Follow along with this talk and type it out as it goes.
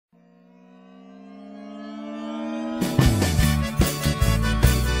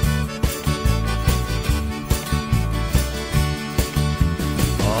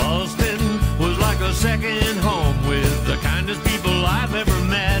second home with the kindest people I've ever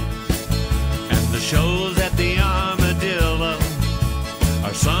met. And the shows at the Armadillo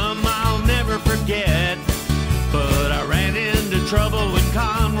are some I'll never forget. But I ran into trouble in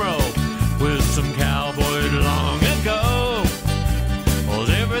Conroe with some cowboys long ago. Well,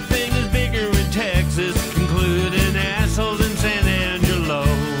 everything is bigger in Texas, including assholes in San Angelo.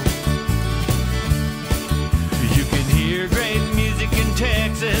 You can hear great music in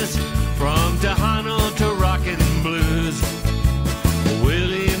Texas, from Tejano to rock and blues.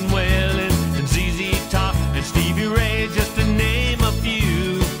 Willie and Waylon and ZZ Top and Stevie Ray, just to name a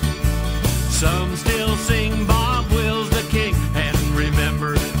few. Some still sing Bob Wills the King and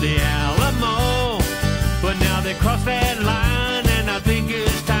remember the Alamo. But now they cross that line, and I think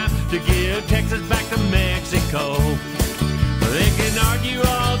it's time to give Texas back to Mexico. They can argue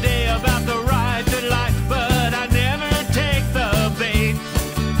all day about the right to life, but I never take the bait.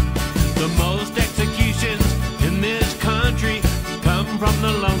 The most executions in this country come from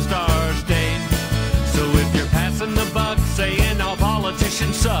the Lone Star State. So if you're passing the buck saying all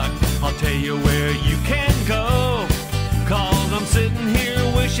politicians suck, I'll tell you where you can